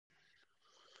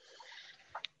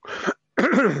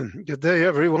Good day,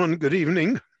 everyone. Good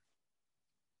evening.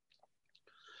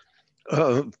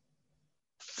 This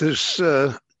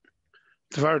Dvar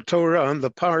Torah on the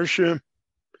Parsha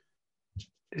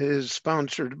is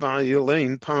sponsored by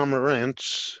Elaine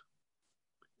Pomerantz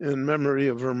in memory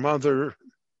of her mother.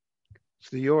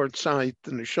 It's the Yortzeit,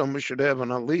 and the Neshama should have an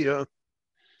Aliyah.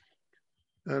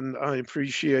 And I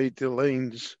appreciate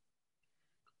Elaine's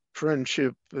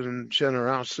friendship and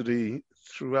generosity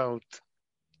throughout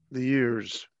the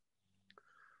years.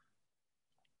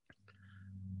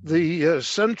 The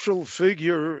central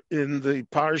figure in the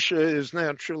Parsha is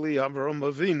naturally Avraham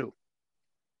Avinu.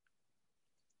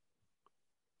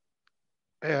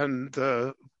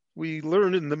 And we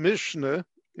learn in the Mishnah,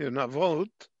 in Avot,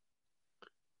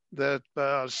 that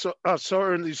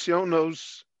Asar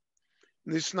Nisyonos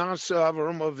Nisnasa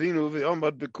Avraham Avinu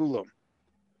v'Amad Bekulam.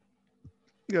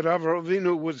 That Avraham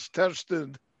Avinu was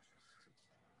tested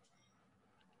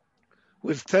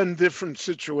with 10 different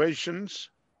situations,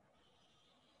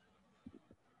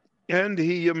 and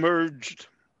he emerged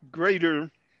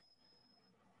greater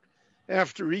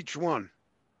after each one.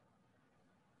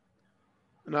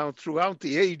 Now, throughout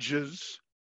the ages,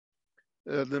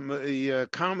 the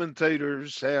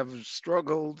commentators have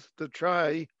struggled to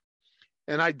try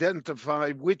and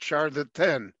identify which are the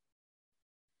 10.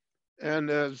 And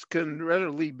as can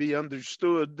readily be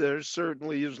understood, there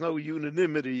certainly is no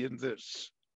unanimity in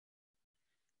this.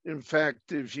 In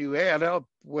fact, if you add up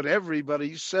what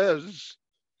everybody says,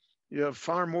 you have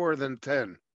far more than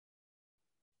 10.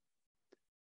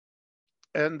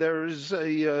 And there is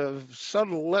a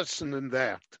subtle lesson in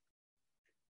that.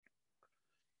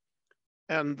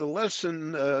 And the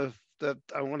lesson that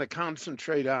I want to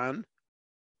concentrate on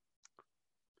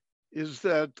is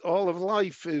that all of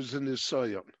life is an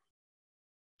Nisayon.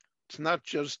 It's not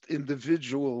just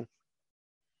individual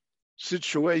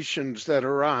situations that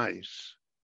arise,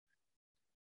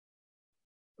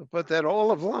 but that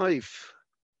all of life,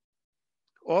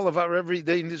 all of our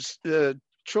everyday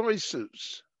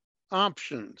choices,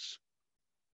 options,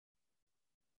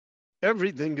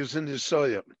 everything is in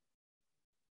Nisayon.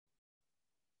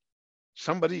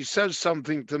 Somebody says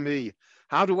something to me,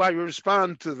 how do I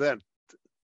respond to that?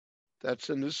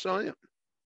 That's a Nisayon.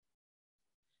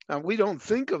 Now, we don't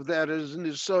think of that as a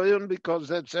Nisayon because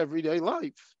that's everyday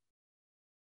life.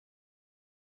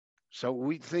 So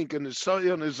we think a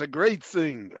Nisayon is a great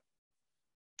thing.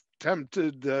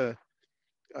 Tempted,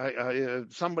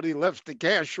 somebody left the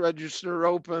cash register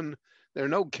open. There are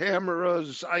no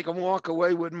cameras. I can walk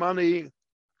away with money.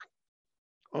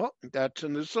 Oh, that's a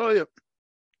Nisayon.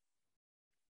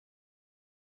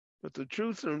 But the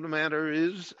truth of the matter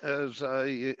is, as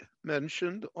I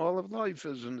mentioned, all of life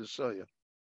is a Nisayon.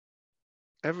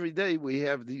 Every day we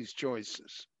have these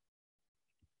choices.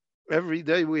 Every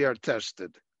day we are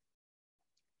tested.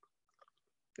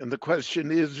 And the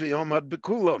question is, V'yomad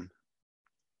bekulam,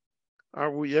 are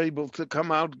we able to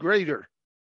come out greater,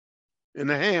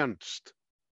 enhanced,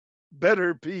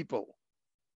 better people?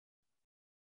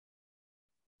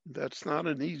 That's not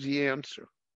an easy answer.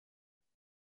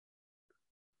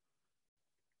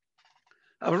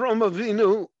 Avraham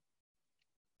Avinu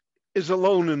is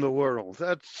alone in the world.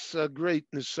 That's a great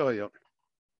Nisayon.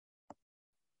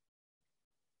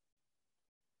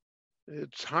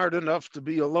 It's hard enough to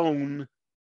be alone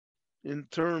in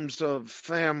terms of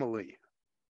family,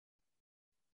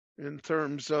 in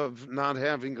terms of not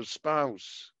having a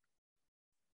spouse.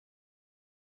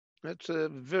 That's a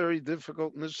very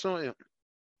difficult Nisayon.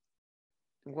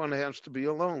 One has to be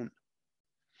alone.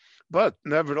 But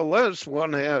nevertheless,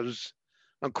 one has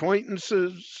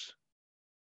acquaintances,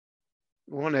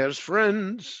 one has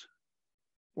friends,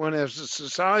 one has a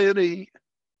society.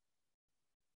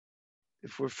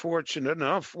 If we're fortunate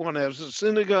enough, one has a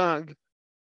synagogue.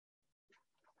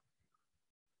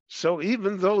 So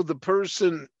even though the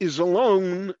person is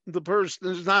alone, the person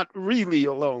is not really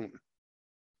alone.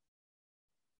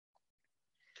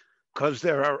 Because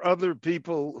there are other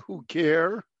people who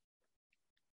care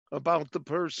about the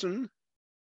person,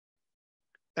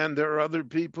 and there are other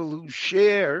people who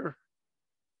share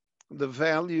the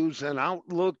values and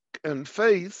outlook and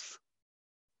faith,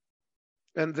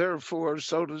 and therefore,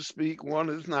 so to speak, one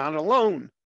is not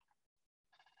alone.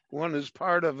 One is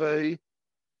part of a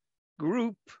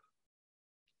group.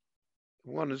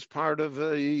 One is part of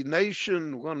a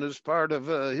nation. One is part of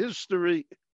a history.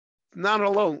 Not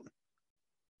alone.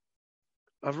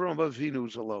 Avraham Avinu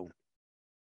is alone.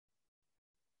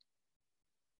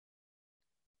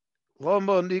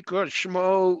 Lama nikra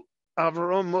shmo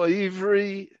Avraham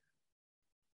Ivri.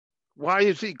 Why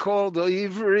is he called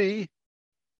Ivri?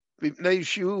 Because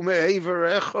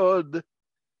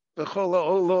B'chol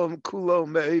ha'olam kulo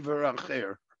me'ever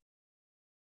acher.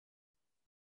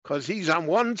 Because he's on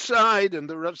one side and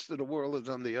the rest of the world is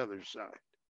on the other side.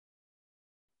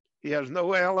 He has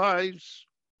no allies.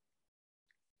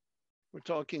 We're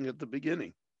talking at the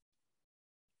beginning.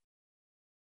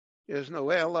 He has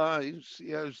no allies. He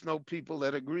has no people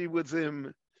that agree with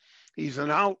him. He's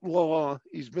an outlaw.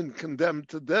 He's been condemned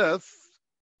to death.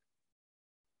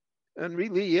 And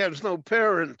really, he has no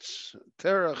parents.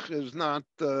 Terach is not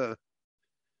the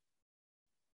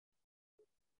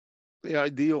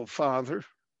ideal father.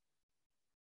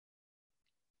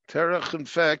 Terach, in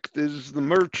fact, is the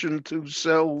merchant who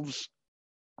sells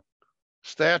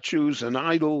statues and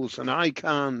idols and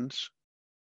icons.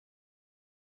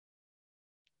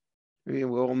 We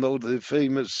all know the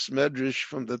famous medrash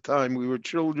from the time we were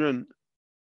children,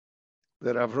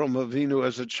 that Avram Avinu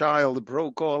as a child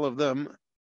broke all of them.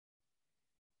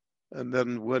 And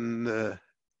then when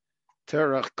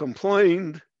Terach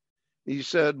complained, he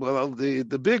said, well, the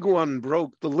big one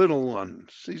broke the little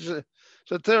ones. He said,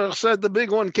 so Terach said, the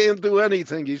big one can't do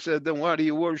anything. He said, then why do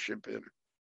you worship him?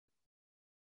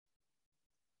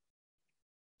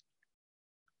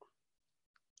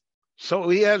 So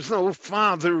he has no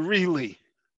father really,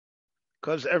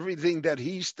 because everything that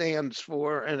he stands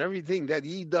for and everything that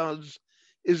he does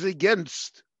is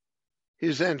against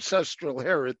his ancestral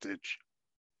heritage.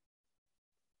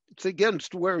 It's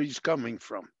against where he's coming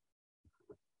from.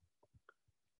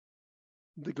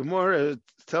 The Gemara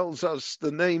tells us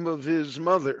the name of his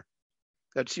mother.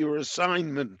 That's your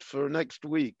assignment for next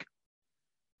week.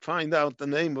 Find out the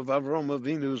name of Avram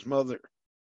Avinu's mother.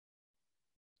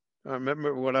 I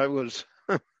remember when I was,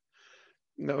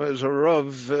 as a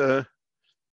Rav, there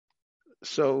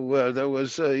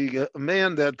was a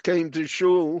man that came to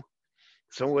shul.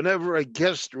 So whenever a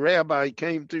guest rabbi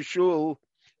came to shul,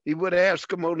 he would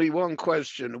ask him only one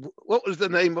question. What was the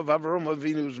name of Avram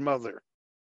Avinu's mother?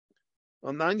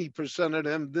 Well, 90% of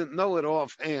them didn't know it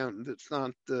offhand. It's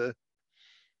not, I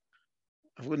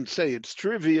wouldn't say it's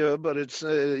trivia, but it's,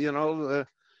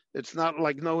 it's not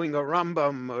like knowing a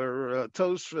Rambam or a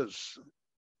Tosfos.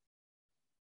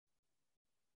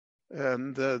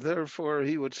 And therefore,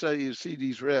 he would say, you see,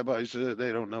 these rabbis,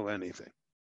 they don't know anything.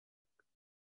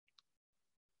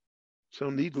 So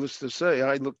needless to say,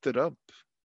 I looked it up.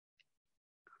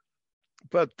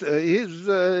 But he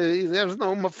has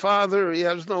no father, he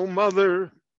has no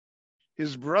mother.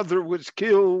 His brother was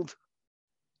killed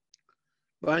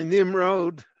by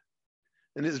Nimrod,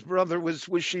 and his brother was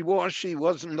wishy-washy,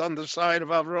 wasn't on the side of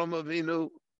Avram Avinu.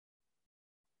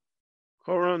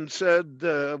 Horon said,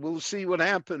 we'll see what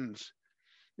happens.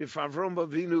 If Avram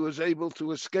Avinu is able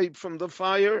to escape from the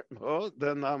fire,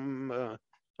 then I'm a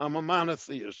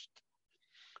monotheist.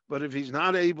 But if he's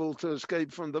not able to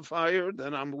escape from the fire,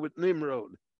 then I'm with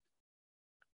Nimrod.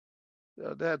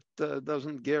 That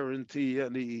doesn't guarantee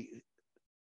any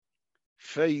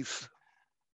faith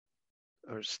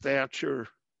or stature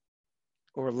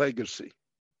or legacy.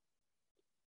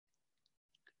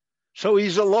 So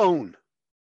he's alone.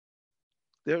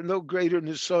 There's no greater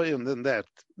nisoyim than that.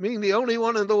 Meaning the only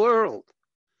one in the world.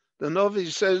 The Novi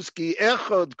says, Ki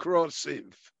echad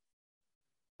krosiv.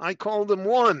 I called him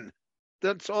one.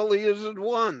 That's all he is at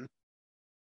one.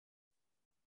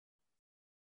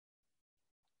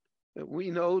 We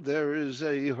know there is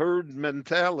a herd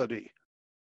mentality.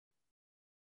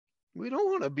 We don't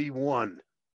want to be one.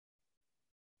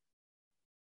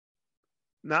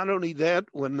 Not only that,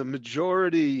 when the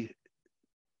majority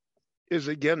is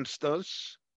against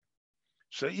us,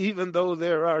 so even though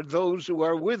there are those who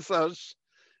are with us,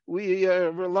 we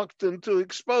are reluctant to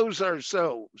expose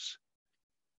ourselves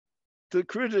to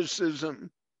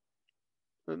criticism,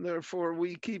 and therefore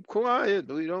we keep quiet.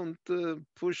 We don't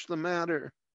push the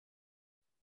matter.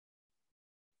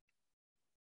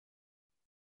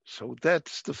 So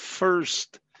that's the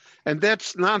first, and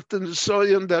that's not the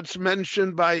Nisoyan that's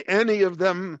mentioned by any of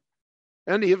them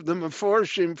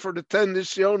Meforshim for the 10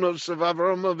 Nisyonos of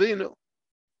Avraham Avinu.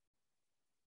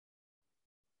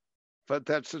 But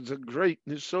that's a great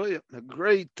Nisoyan, a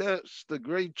great test, a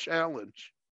great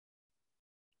challenge.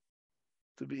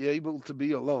 To be able to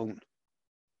be alone.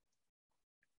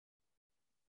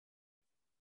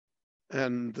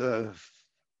 And Maaseh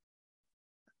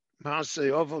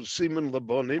Avos Siman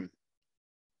Labonim,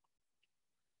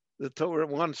 the Torah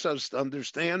wants us to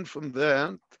understand from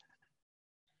that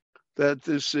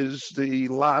this is the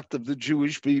lot of the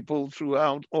Jewish people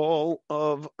throughout all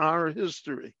of our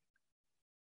history.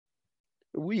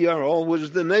 We are always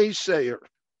the naysayer.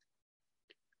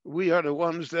 We are the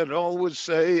ones that always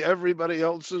say everybody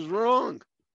else is wrong.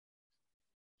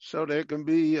 So there can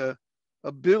be a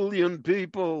billion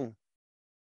people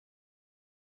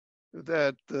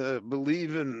that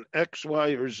believe in X, Y,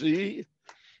 or Z,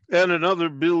 and another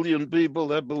billion people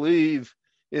that believe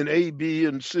in A, B,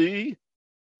 and C.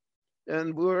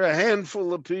 And we're a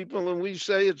handful of people, and we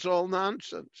say it's all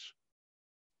nonsense.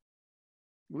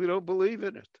 We don't believe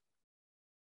in it.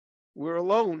 We're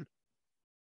alone.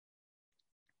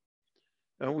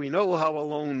 And we know how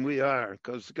alone we are,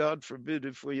 because God forbid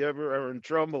if we ever are in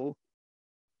trouble,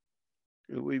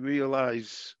 we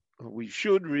realize, or we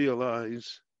should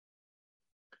realize,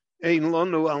 Ein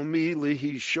lanu al mi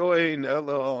lihi shoin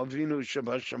ela avinu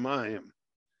shabashamayim.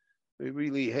 We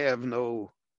really have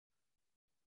no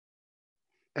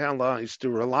allies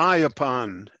to rely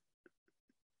upon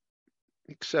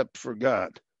except for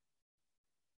God.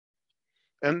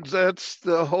 And that's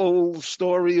the whole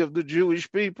story of the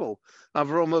Jewish people.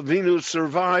 Avraham Avinu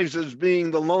survives as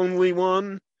being the lonely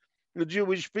one. The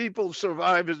Jewish people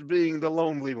survive as being the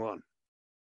lonely one.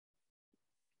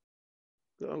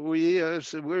 So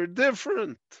we're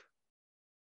different.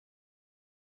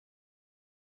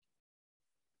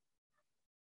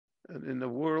 And in a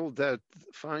world that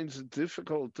finds it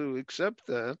difficult to accept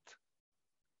that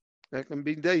can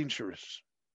be dangerous.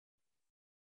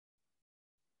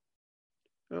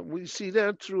 We see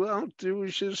that throughout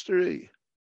Jewish history.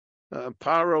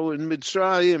 Paro in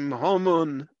Mitzrayim,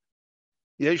 Haman,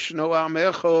 Yeshno Am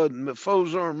Echad,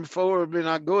 Mefozor, Mefor bin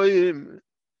Agoyim,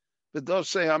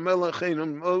 B'dosei HaMelech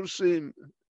Einam Osim.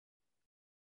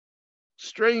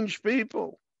 Strange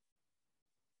people.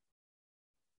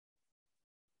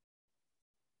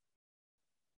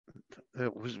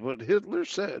 That was what Hitler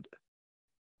said,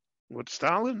 what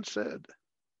Stalin said,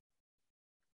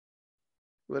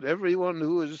 what everyone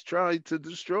who has tried to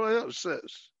destroy us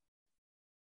says.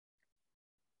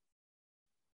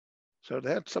 So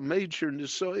that's a major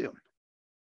nisoyim.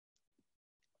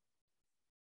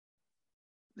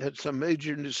 That's a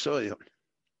major nisoyim.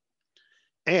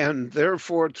 And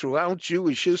therefore, throughout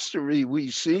Jewish history, we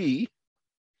see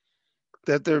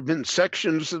that there have been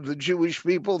sections of the Jewish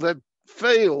people that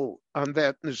fail on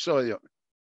that nisoyim.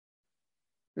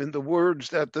 In the words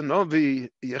that the Navi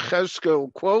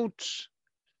Yecheskel quotes,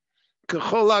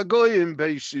 K'chol hagoyim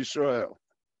beis Yisrael.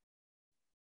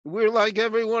 We're like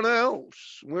everyone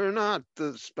else. We're not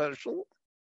special.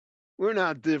 We're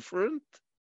not different.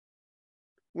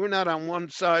 We're not on one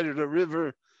side of the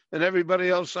river and everybody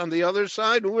else on the other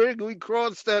side. We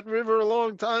crossed that river a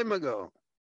long time ago.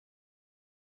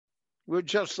 We're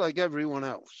just like everyone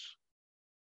else.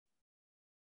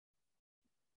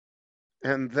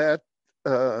 And that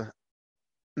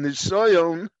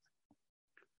nisoyon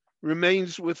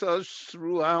remains with us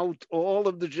throughout all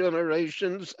of the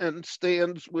generations and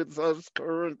stands with us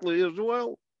currently as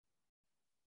well.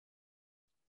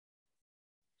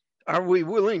 Are we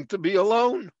willing to be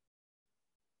alone?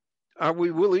 Are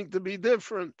we willing to be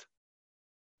different?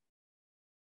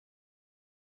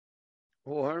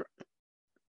 Or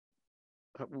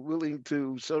are we willing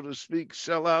to, so to speak,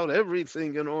 sell out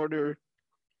everything in order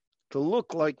to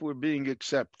look like we're being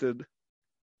accepted,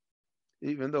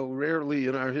 even though rarely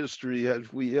in our history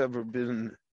have we ever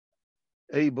been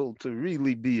able to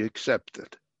really be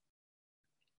accepted?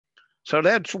 So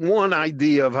that's one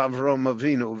idea of Avraham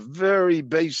Avinu, very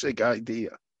basic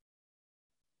idea.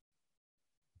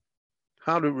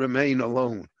 How to remain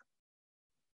alone.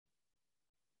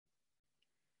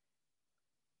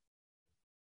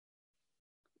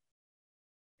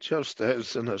 Just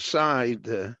as an aside,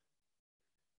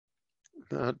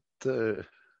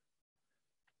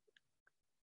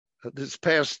 this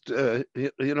past,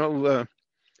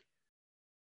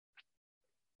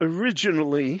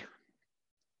 originally,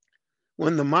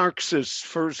 when the Marxists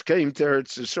first came to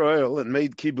Eretz Israel and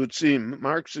made kibbutzim,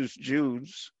 Marxist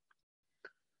Jews,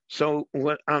 so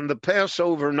on the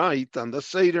Passover night, on the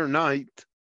Seder night,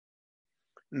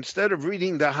 instead of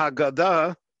reading the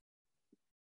Haggadah,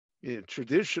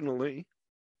 traditionally,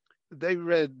 they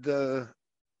read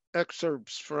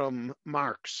excerpts from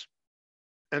Marx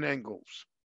and Engels.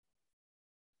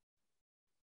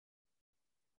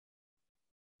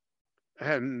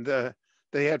 And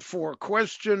they had 4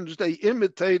 questions. They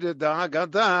imitated the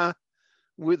Haggadah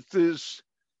with this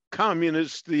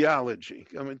communist theology.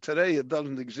 I mean, today it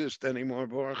doesn't exist anymore,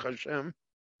 Baruch Hashem.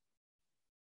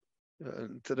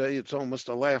 Today it's almost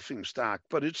a laughing stock,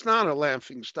 but it's not a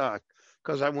laughing stock,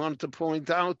 because I want to point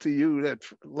out to you that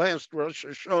last Rosh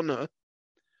Hashanah,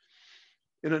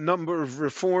 in a number of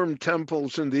Reformed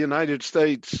temples in the United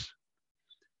States,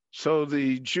 so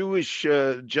the Jewish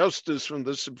justice from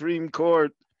the Supreme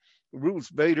Court, Ruth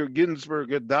Bader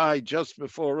Ginsburg, had died just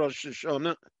before Rosh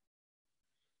Hashanah.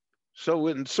 So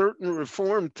in certain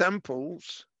Reformed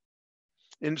temples,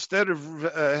 instead of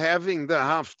having the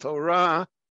Haftorah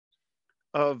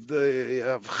of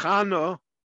Chana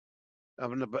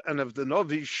and of the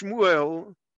Novi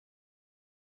Shmuel,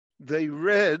 they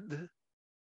read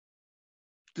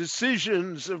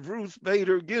decisions of Ruth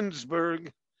Bader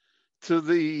Ginsburg to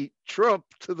the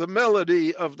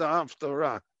melody of the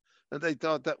Haftorah, and they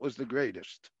thought that was the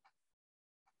greatest,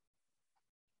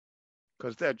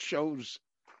 because that shows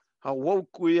how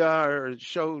woke we are. It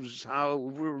shows how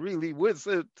we're really with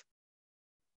it.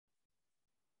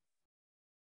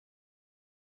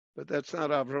 But that's not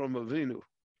Avraham Avinu.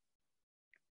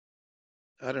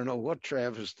 I don't know what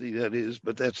travesty that is,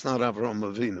 but that's not Avraham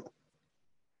Avinu.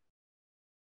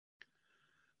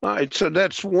 All right, so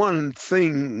that's one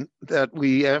thing that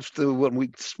we have to, when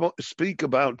we speak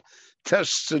about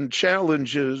tests and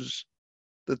challenges,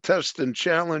 the test and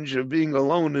challenge of being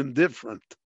alone and different,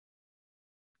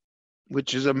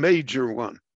 which is a major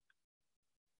one.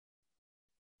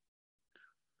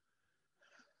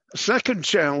 A second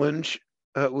challenge,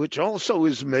 which also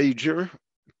is major,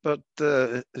 but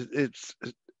it's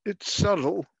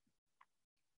subtle,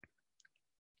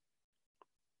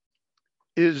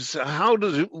 is how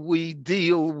do we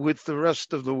deal with the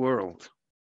rest of the world?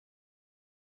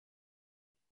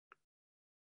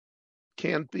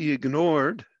 Can't be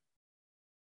ignored.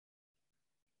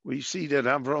 We see that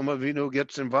Avraham Avinu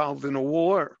gets involved in a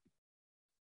war.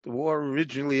 The war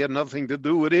originally had nothing to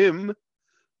do with him,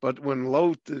 but when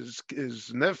Lot,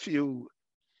 his nephew,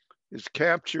 is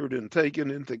captured and taken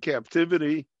into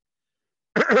captivity,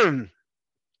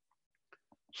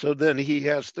 so then he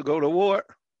has to go to war.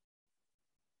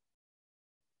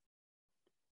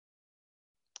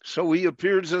 So he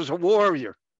appears as a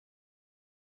warrior.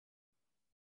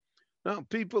 Now,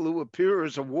 people who appear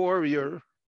as a warrior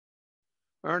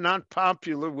are not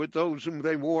popular with those whom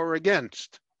they war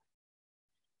against.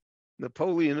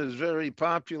 Napoleon is very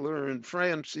popular in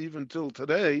France even till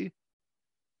today,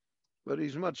 but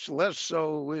he's much less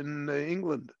so in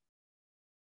England.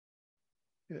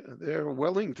 Yeah, there,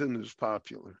 Wellington is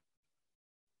popular.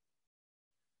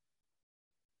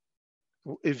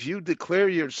 If you declare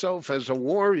yourself as a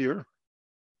warrior,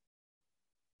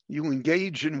 you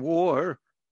engage in war,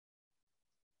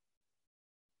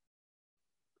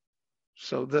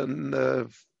 so then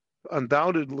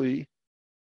undoubtedly,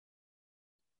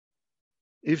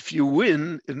 if you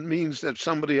win, it means that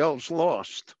somebody else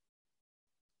lost.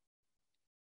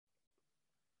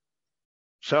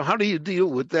 So how do you deal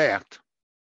with that?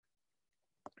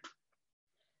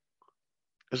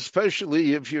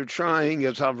 Especially if you're trying,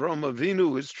 as Avraham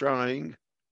Avinu is trying,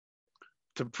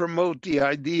 to promote the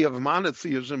idea of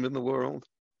monotheism in the world,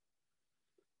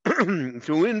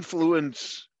 to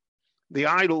influence the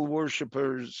idol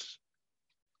worshippers,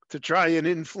 to try and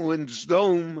influence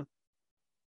Dome.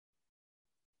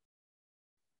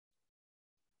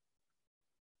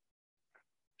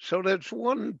 So that's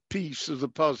one piece of the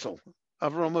puzzle.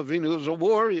 Avraham Avinu is a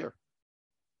warrior.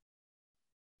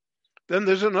 Then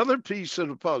there's another piece of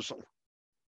the puzzle.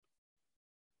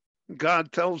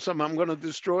 God tells him, I'm going to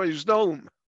destroy his dome.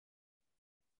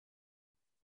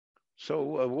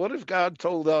 So what if God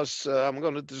told us, I'm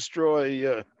going to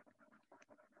destroy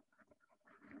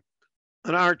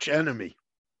an arch enemy?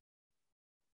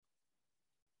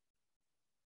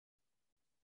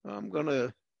 I'm going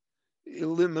to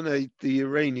eliminate the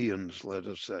Iranians, let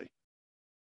us say.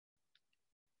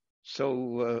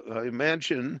 So I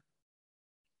imagine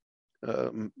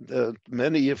that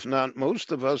many, if not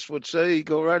most of us, would say,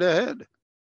 go right ahead.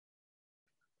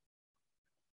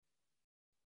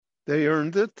 They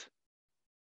earned it.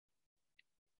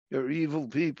 They're evil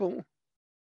people.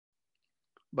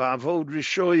 Ba'avod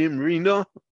rishoyim rina.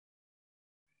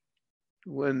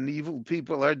 When evil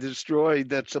people are destroyed,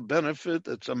 that's a benefit.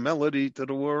 It's a melody to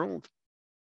the world.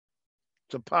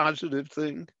 It's a positive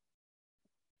thing.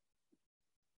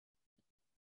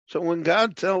 So when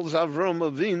God tells Avraham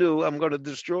Avinu, I'm going to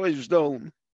destroy his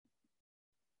dome,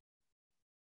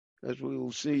 as we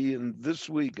will see in this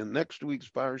week and next week's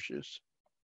Parshas,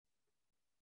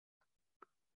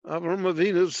 Avraham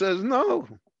Avinu says, no.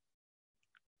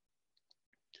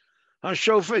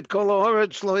 Hashofet kol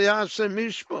haaretz lo yaseh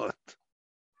mishpat.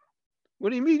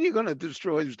 What do you mean you're going to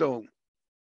destroy his dome?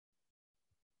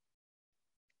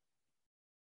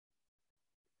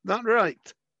 Not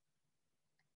right.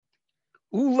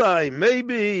 Ulai,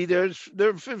 maybe there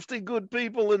are 50 good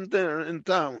people in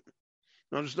town.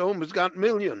 Now, this dome has got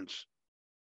millions.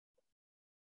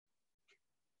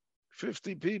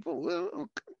 50 people, well,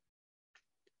 okay.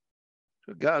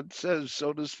 So God says,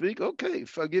 so to speak, okay,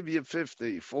 if I give you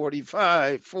 50,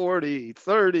 45, 40,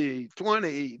 30,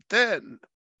 20, 10.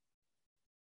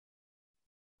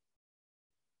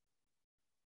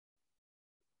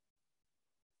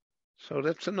 So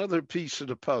that's another piece of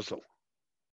the puzzle.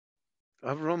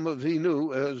 Avram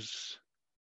Avinu as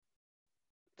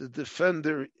the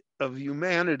defender of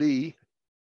humanity,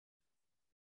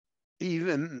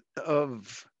 even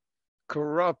of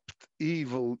corrupt,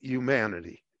 evil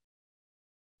humanity.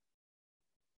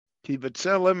 Ki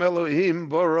b'tzelem Elohim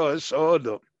boros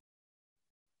odom.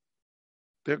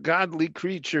 They're godly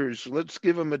creatures. Let's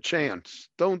give them a chance.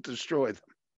 Don't destroy them.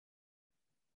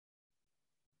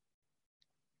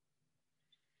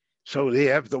 So they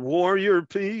have the warrior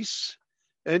piece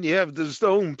and you have the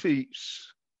zone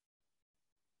piece.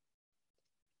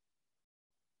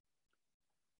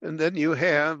 And then you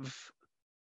have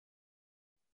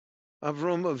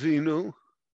Avram Avinu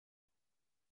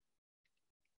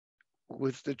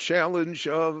with the challenge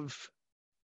of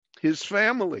his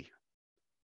family.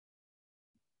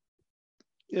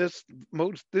 Yes,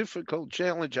 most difficult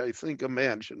challenge, I think,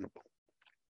 imaginable.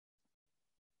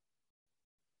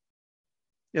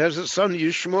 He has a son,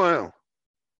 Yishmael.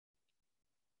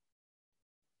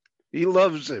 He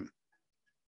loves him.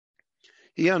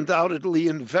 He undoubtedly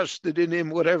invested in him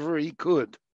whatever he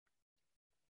could.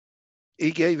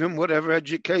 He gave him whatever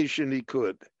education he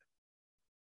could.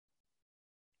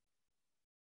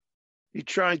 He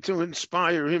tried to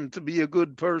inspire him to be a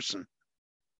good person.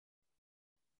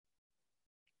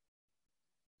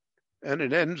 And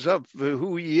it ends up,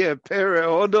 V'hu yeh pere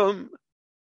odom,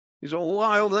 he's a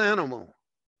wild animal.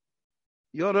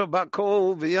 Yoda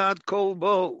bakol v'yad kol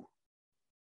bo.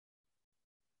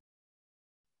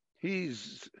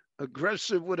 He's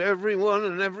aggressive with everyone,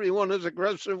 and everyone is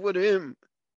aggressive with him.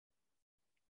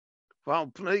 Val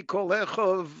pnei kol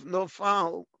echov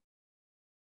nofal.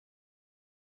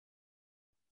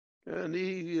 And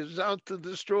he is out to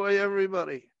destroy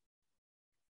everybody.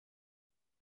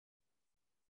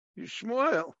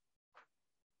 Yishmael.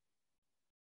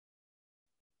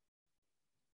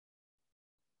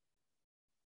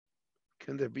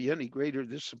 Can there be any greater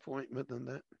disappointment than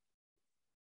that?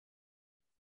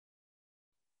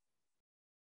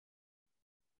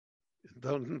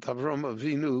 Doesn't Avram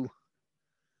Avinu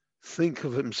think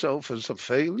of himself as a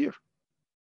failure?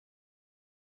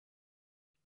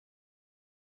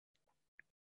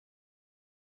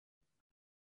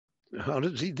 How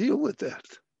does he deal with that?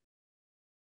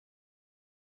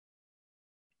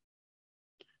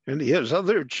 And he has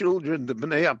other children, the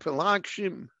Bnei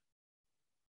Apelakshim.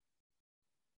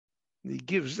 He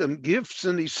gives them gifts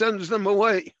and he sends them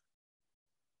away.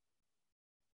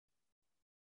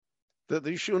 That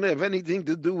they shouldn't have anything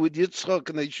to do with Yitzchak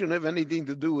and they shouldn't have anything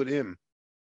to do with him.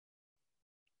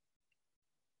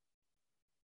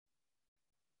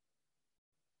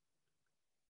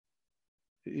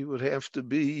 He would have to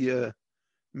be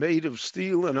made of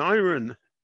steel and iron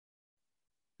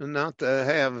and not to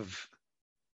have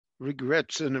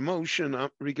regrets and emotion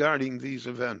regarding these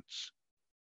events.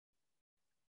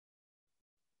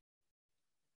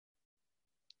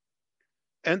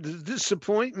 And the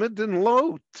disappointment in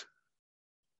Lot.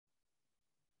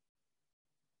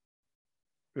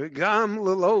 V'gam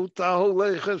lelot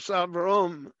aholechas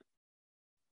Avram.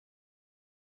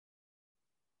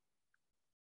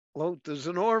 Lot is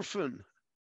an orphan.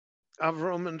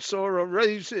 Avram and Sarah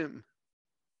raise him.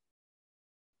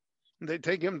 They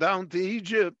take him down to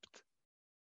Egypt.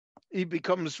 He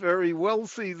becomes very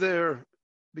wealthy there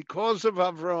because of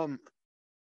Avram.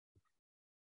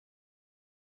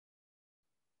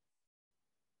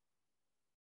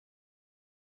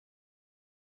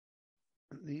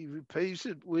 He repays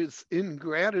it with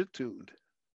ingratitude.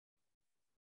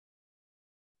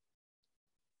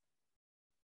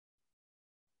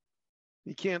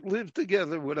 He can't live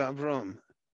together with Avram.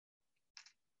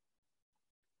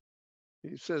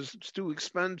 He says it's too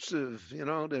expensive. You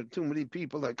know, there are too many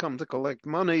people that come to collect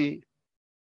money.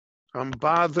 I'm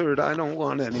bothered. I don't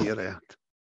want any of that.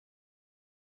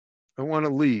 I want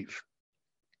to leave.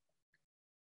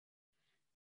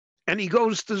 And he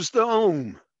goes to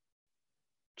Sdom.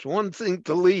 It's one thing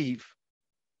to leave.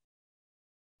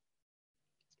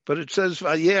 But it says,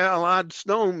 Vayel ad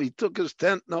Sdom. He took his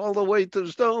tent all the way to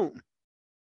Sdom.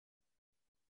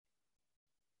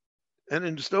 And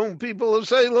in Sdom, people will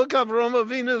say, look, Avram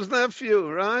Avinu's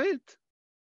nephew, right?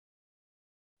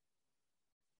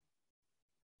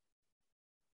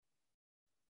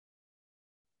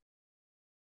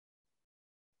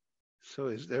 So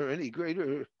is there any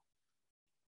greater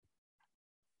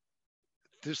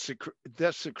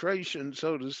desecration,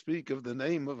 so to speak, of the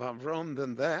name of Avram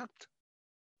than that?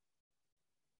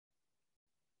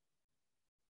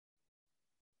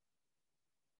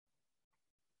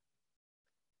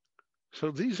 So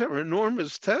these are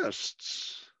enormous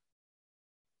tests.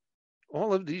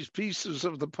 All of these pieces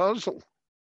of the puzzle.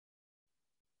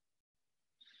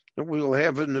 we'll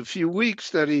have in a few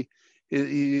weeks that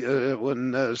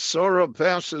when Sora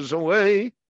passes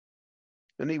away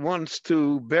and he wants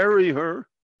to bury her,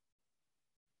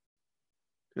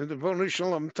 and the Ribono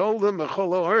Shel Olam told him, it's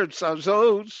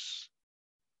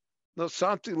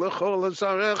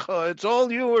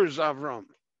all yours, Avram.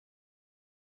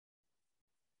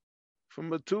 From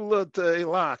Metula to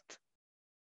Eilat.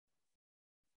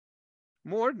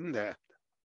 More than that.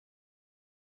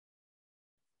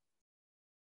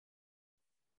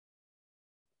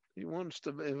 He wants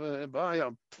to buy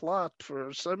a plot for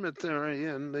a cemetery,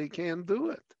 and they can't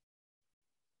do it.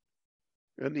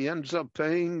 And he ends up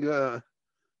paying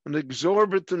an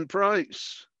exorbitant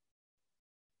price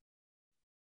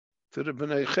to the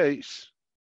Bnei Ches.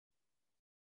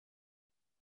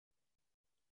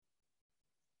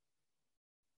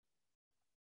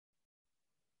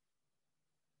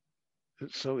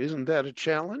 So isn't that a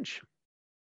challenge?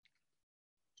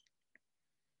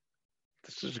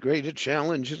 This is as great a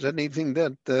challenge as anything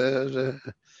that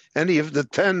any of the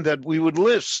 10 that we would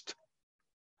list.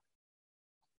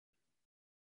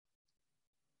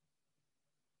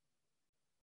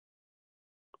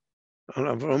 And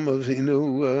Avraham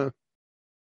Avinu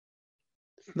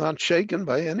not shaken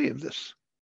by any of this.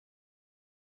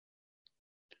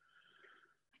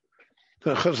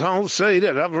 The Chazal say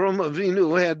that Avraham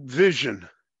Avinu had vision.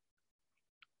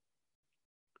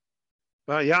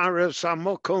 Vayares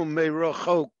hamokom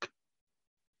merachok.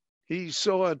 He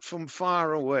saw it from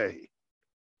far away.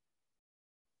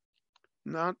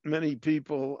 Not many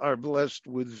people are blessed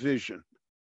with vision.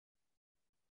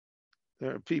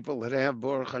 There are people that have,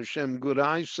 Baruch Hashem, good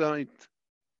eyesight.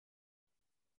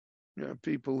 There are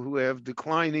people who have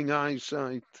declining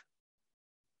eyesight.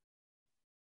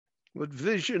 But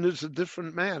vision is a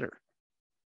different matter.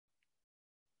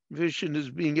 Vision is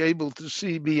being able to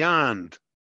see beyond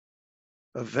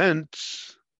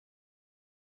events,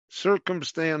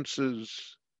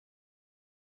 circumstances,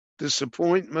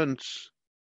 disappointments.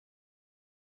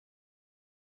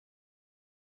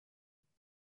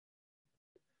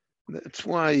 That's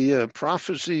why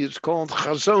prophecy is called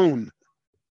chazon.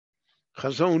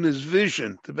 Chazon is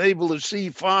vision, to be able to see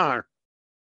far.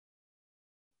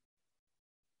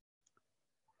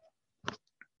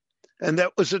 And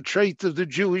that was a trait of the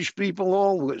Jewish people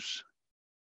always,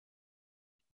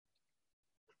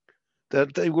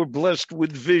 that they were blessed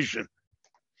with vision.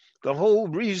 The whole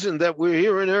reason that we're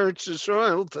here in Eretz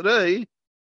Yisrael today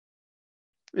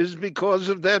is because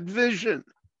of that vision.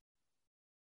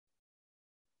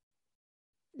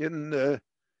 In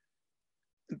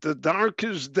the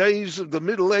darkest days of the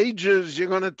Middle Ages, you're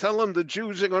going to tell them the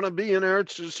Jews are going to be in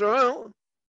Eretz Yisrael.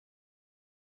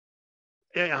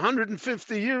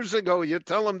 150 years ago, you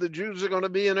tell them the Jews are going to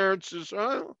be in Eretz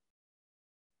Yisrael.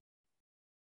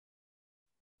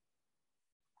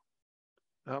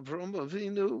 Avraham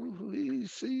Avinu, he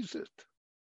sees it.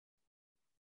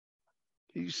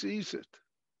 He sees it.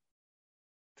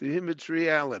 To him, it's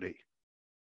reality.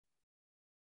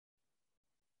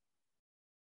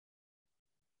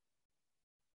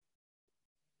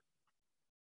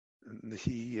 And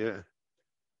he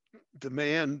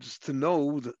demands to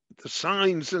know the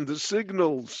signs and the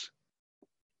signals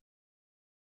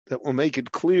that will make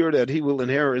it clear that he will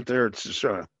inherit Eretz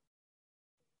Yisrael.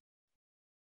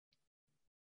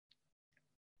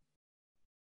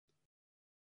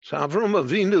 So Avraham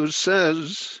Avinu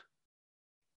says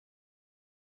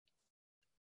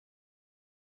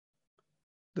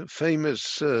the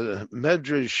famous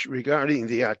medrash regarding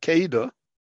the Akedah,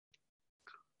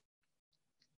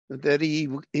 that he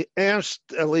asked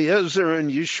Eliezer and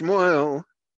Yishmael,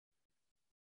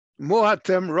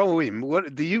 Moatem Roim,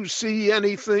 what do you see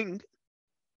anything?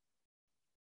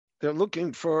 They're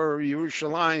looking for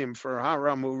Yerushalayim, for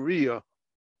Hara Moriah.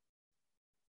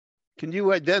 Can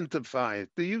you identify it?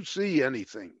 Do you see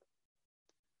anything?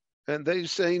 And they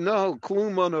say, no,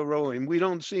 Klum Roim, we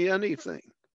don't see anything.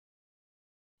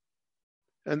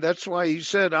 And that's why he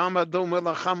said, Amadom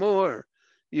elachamor,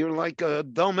 you're like a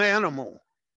dumb animal.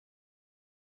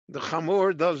 The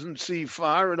chamor doesn't see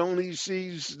far, it only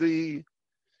sees the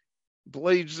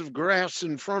blades of grass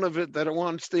in front of it that it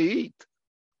wants to eat.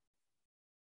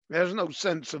 There's no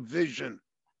sense of vision,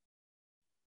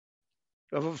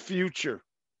 of a future.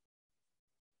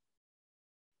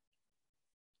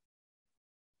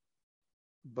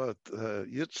 But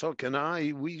Yitzchak and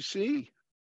I, we see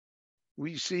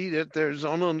that there's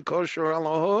onon kosher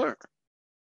alahor.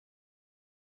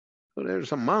 So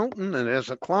there's a mountain and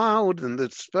there's a cloud and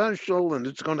it's special and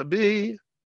it's going to be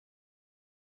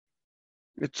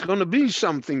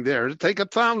something there. It'll take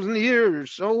 1,000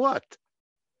 years. So what?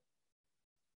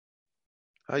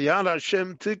 Hayad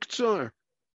Hashem tiktzor.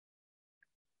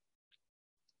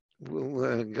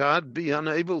 Will God be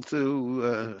unable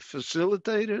to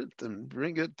facilitate it and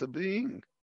bring it to being?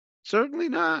 Certainly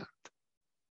not.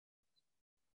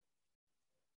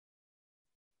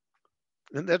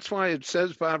 And that's why it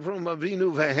says, Avram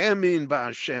Avinu v'hamin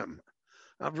b'Hashem.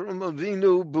 Avram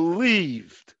Avinu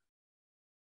believed.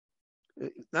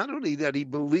 Not only that he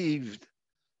believed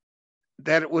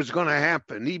that it was going to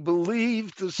happen, he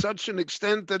believed to such an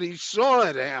extent that he saw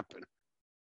it happen,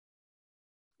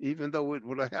 even though it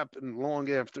would have happened long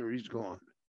after he's gone.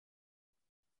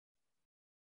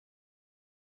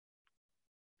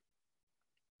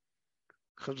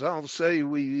 Chazal say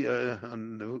we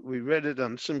read it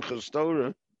on Simchas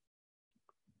Torah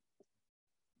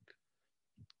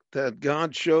that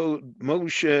God showed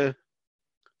Moshe,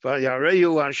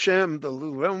 Vayarehu Hashem, the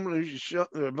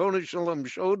Rabboni Shalom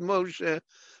showed Moshe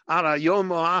Ara Yom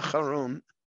Acharon,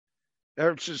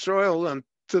 Eretz Yisrael, and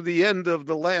to the end of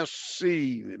the last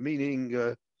sea, meaning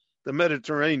the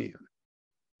Mediterranean.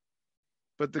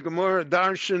 But the Gemara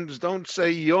Darshans don't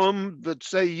say Yom, but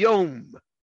say Yom.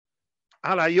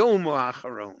 Ala Yom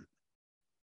Acharon.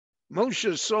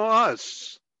 Moshe saw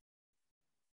us.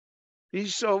 He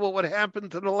saw what would happen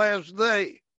to the last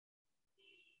day.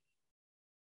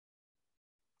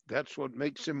 That's what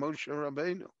makes him Moshe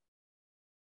Rabbeinu.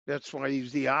 That's why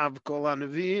he's the Av Kol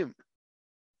HaNeviim.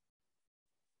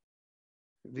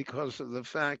 Because of the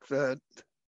fact that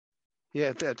he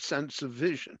had that sense of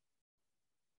vision.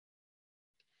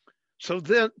 So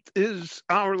that is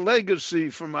our legacy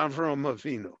from Avraham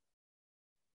Avinu.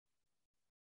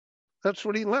 That's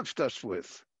what he left us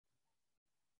with.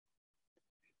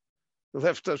 He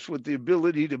left us with the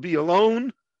ability to be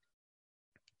alone.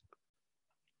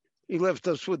 He left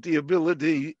us with the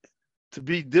ability to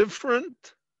be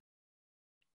different,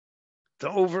 to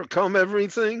overcome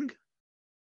everything,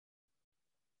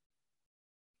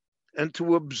 and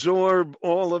to absorb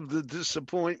all of the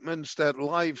disappointments that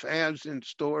life has in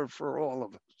store for all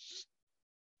of us.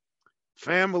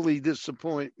 Family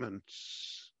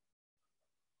disappointments,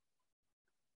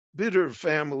 bitter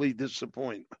family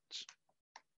disappointments,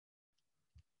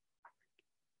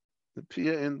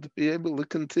 and to be able to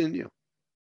continue.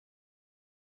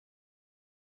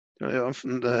 I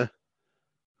often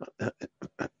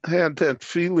had that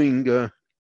feeling.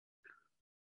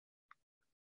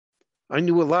 I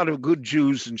knew a lot of good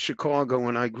Jews in Chicago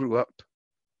when I grew up.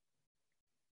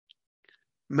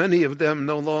 Many of them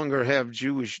no longer have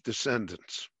Jewish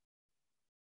descendants.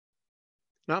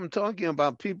 Now I'm talking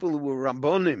about people who were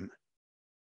Rabbonim,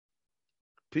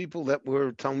 people that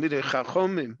were Talmidei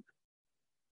Chachomim,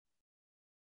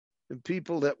 and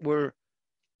people that were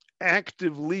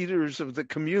active leaders of the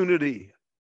community,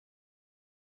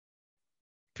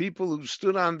 people who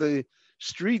stood on the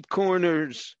street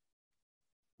corners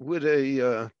with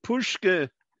a pushka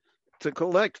to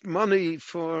collect money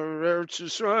for Eretz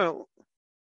Yisrael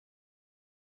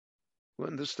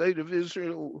when the state of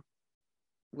Israel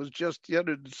was just yet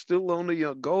still only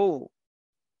a goal.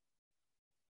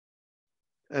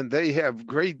 And they have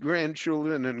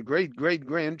great-grandchildren and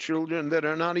great-great-grandchildren that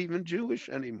are not even Jewish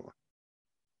anymore.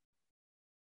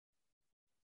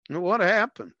 And what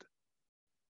happened?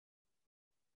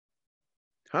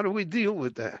 How do we deal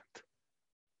with that?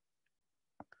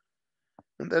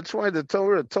 And that's why the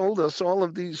Torah told us all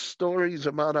of these stories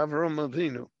about Avraham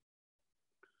Avinu.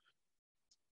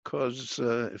 Because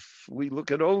if we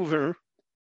look it over,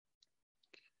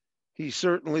 he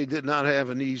certainly did not have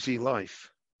an easy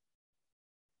life.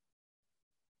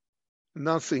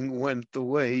 Nothing went the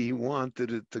way he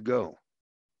wanted it to go.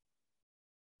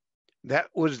 That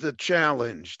was the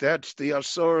challenge. That's the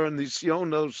Asor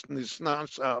Nisyonos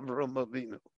Nisnas Avraham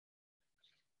Avinu.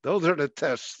 Those are the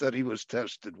tests that he was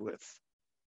tested with.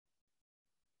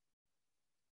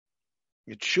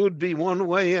 It should be one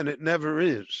way and it never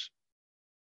is.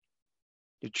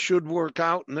 It should work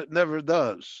out and it never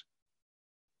does.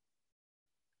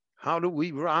 How do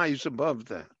we rise above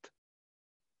that?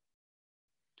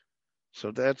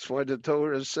 So that's why the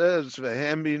Torah says,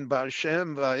 "V'hamin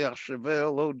b'Hashem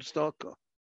v'yachshaveh lo tzedakah."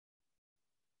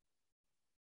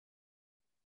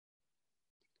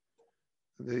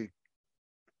 The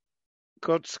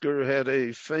Kotzker had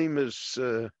a famous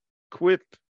quip.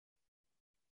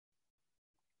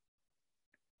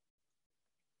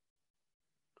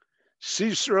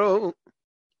 Sisro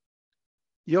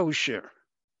Yosher.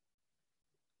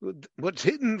 What's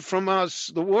hidden from us,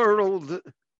 the world,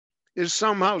 is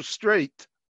somehow straight,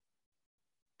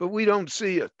 but we don't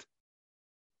see it.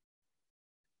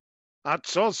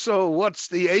 Atzoso, what's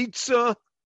the Eitzah?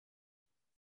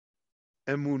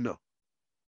 Emunah.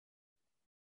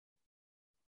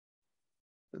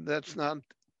 And that's not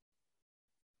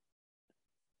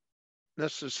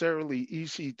necessarily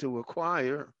easy to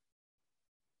acquire,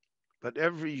 but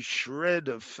every shred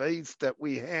of faith that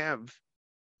we have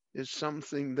is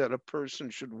something that a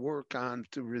person should work on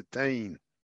to retain.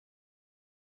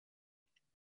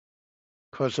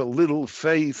 Because a little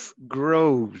faith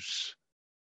grows.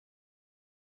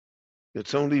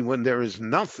 It's only when there is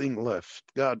nothing left,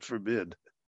 God forbid,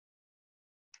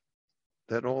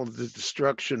 that all the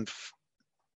destruction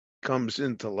comes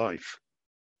into life.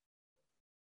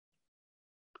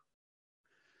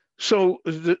 So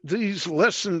these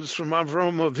lessons from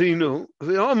Avraham Avinu,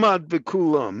 v'omad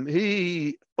b'kulam,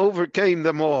 he overcame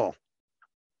them all.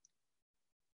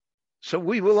 So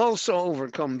we will also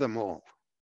overcome them all.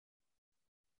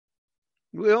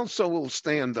 We also will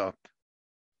stand up.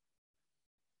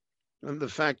 And the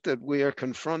fact that we are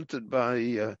confronted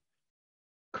by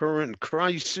current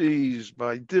crises,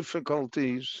 by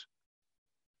difficulties.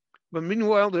 But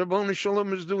meanwhile, the Ribono Shel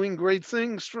Olam is doing great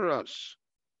things for us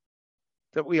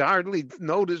that we hardly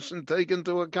notice and take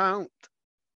into account.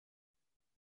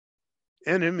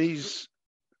 Enemies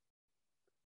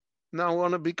now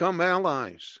want to become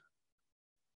allies.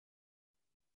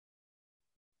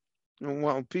 And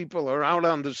while people are out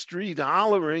on the street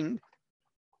hollering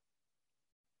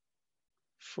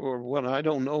for what I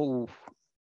don't know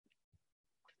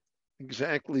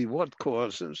exactly what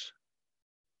causes,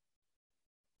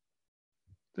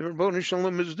 the Ribono Shel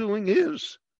Olam is doing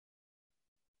his.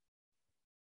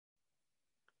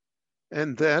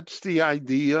 And that's the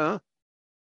idea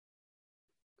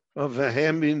of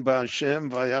V'hamin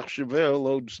b'Hashem v'yachshaveh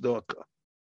lo tzedakah.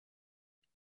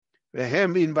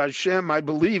 V'hamin b'Hashem, I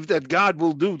believe that God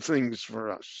will do things for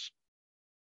us.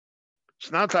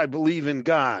 It's not I believe in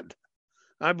God.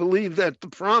 I believe that the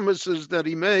promises that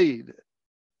he made,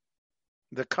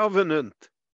 the covenant,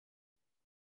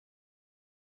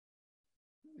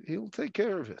 he'll take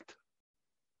care of it.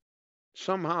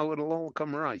 Somehow it'll all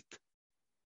come right.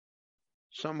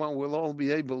 Somehow we'll all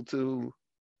be able to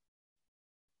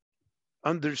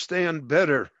understand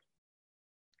better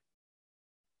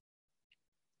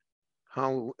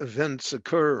how events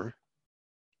occur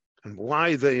and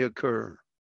why they occur.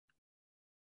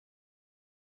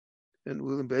 And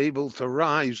we'll be able to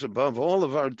rise above all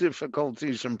of our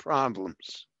difficulties and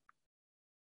problems.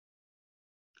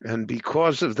 And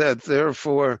because of that,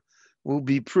 therefore, we'll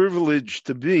be privileged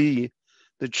to be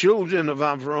the children of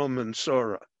Avram and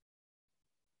Sarah.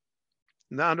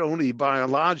 Not only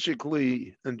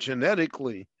biologically and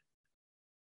genetically,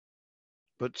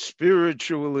 but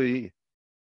spiritually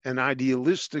and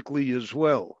idealistically as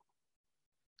well.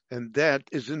 And that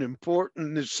is an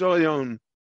important nisayon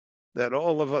that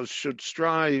all of us should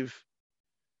strive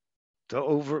to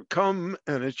overcome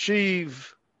and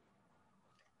achieve,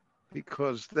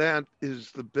 because that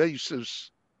is the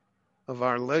basis of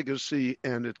our legacy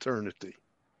and eternity.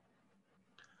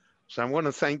 So I want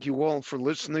to thank you all for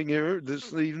listening here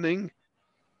this evening.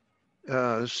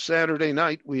 Saturday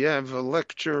night, we have a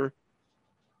lecture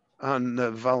on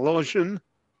Volozhin,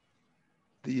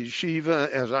 the yeshiva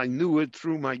as I knew it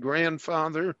through my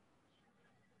grandfather.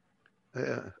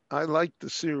 I like the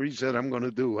series that I'm going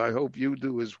to do. I hope you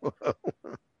do as well.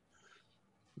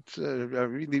 I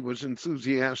really was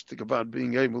enthusiastic about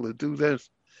being able to do this.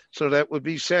 So that would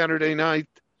be Saturday night.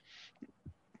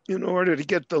 In order to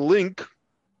get the link,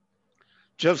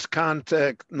 just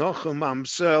contact Nochum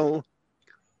Amsel,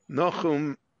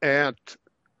 Nochum at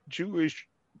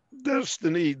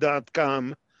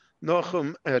jewishdestiny.com,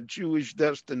 Nochum at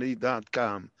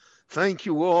jewishdestiny.com. Thank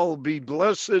you all. Be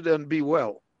blessed and be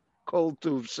well. Kol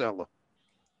Tuv Selah.